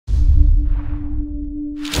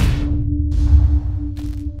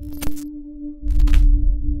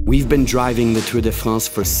We've been driving the Tour de France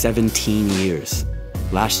for 17 years.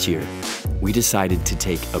 Last year, we decided to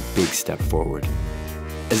take a big step forward.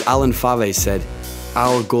 As Alain Favre said,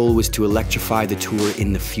 our goal was to electrify the Tour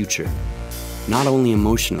in the future, not only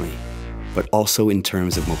emotionally, but also in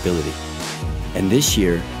terms of mobility. And this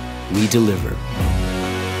year, we deliver.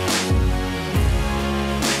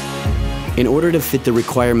 In order to fit the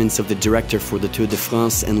requirements of the director for the Tour de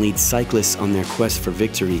France and lead cyclists on their quest for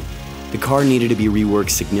victory, the car needed to be reworked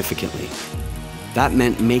significantly. That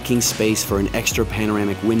meant making space for an extra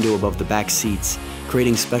panoramic window above the back seats,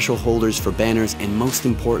 creating special holders for banners, and most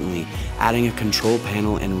importantly, adding a control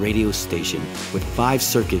panel and radio station with 5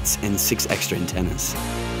 circuits and 6 extra antennas.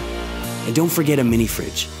 And don't forget a mini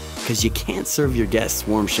fridge, because you can't serve your guests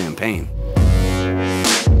warm champagne.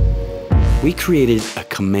 We created a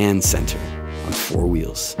command center on 4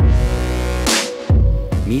 wheels.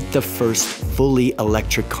 Meet the first fully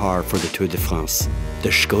electric car for the Tour de France, the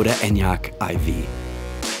ŠKODA ENYAQ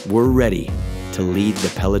iV. We're ready to lead the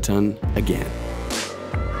peloton again.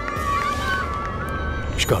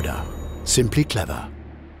 ŠKODA. Simply clever.